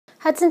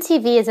Hudson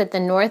TV is at the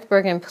North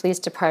Bergen Police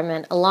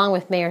Department along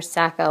with Mayor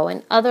Sacco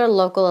and other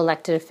local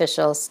elected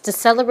officials to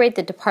celebrate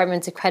the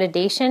department's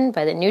accreditation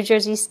by the New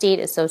Jersey State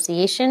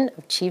Association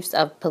of Chiefs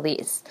of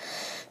Police.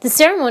 The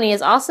ceremony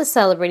is also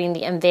celebrating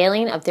the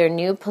unveiling of their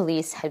new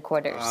police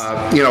headquarters.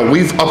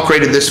 We've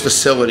upgraded this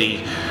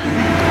facility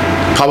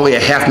probably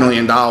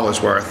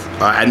 $500,000 worth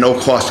at no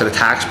cost to the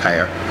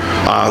taxpayer,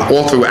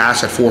 all through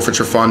asset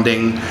forfeiture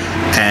funding,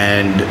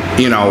 and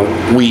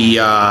we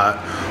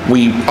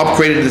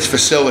upgraded this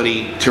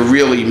facility to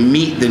really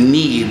meet the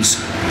needs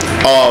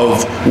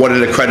of what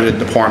an accredited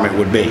department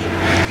would be.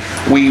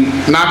 We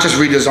not just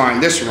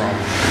redesigned this room,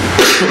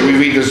 we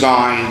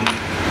redesigned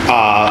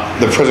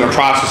the prisoner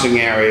processing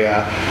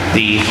area,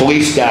 the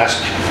police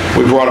desk.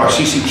 We brought our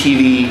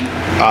CCTV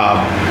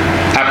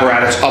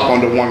apparatus up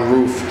under one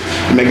roof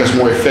to make us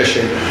more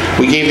efficient.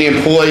 We gave the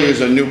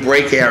employees a new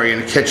break area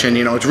in the kitchen.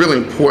 It's really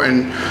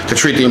important to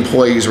treat the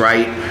employees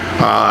right.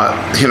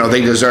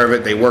 They deserve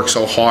it. They work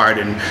so hard,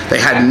 and they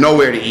had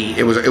nowhere to eat.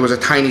 It was a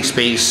tiny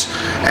space,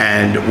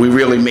 and we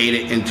really made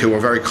it into a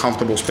very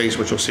comfortable space,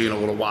 which you'll see in a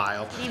little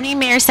while. Good evening,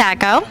 Mayor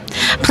Sacco.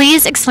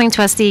 Please explain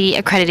to us the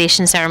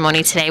accreditation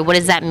ceremony today. What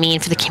does that mean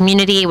for the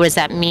community? What does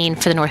that mean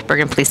for the North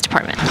Bergen Police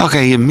Department?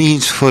 Okay, it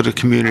means for the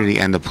community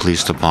and the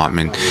police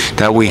department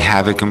that we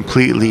have a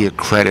completely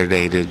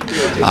accredited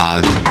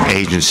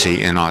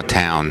agency in our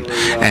town,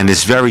 and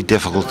it's very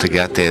difficult to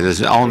get there.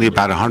 There's only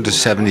about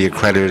 170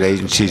 accredited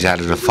agencies out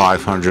of the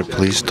 500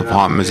 police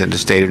departments in the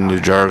state of New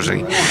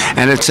Jersey,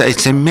 and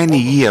it's a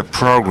many-year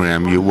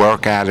program. You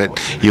work at it.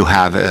 You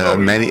have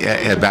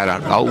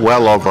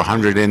well over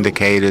 100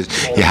 indicators.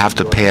 You have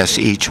to pass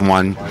each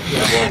one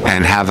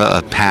and have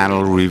a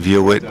panel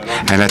review it,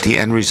 and at the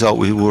end result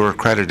we were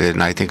accredited,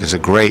 and I think it's a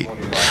great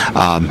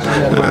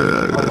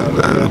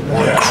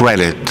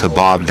credit to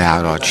Bob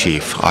Dowd, our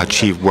chief. Our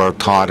chief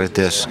worked hard at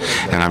this,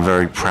 and I'm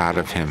very proud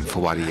of him for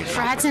what he did.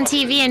 For Hudson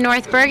TV in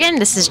North Bergen,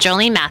 this is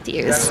Jolene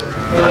Matthews.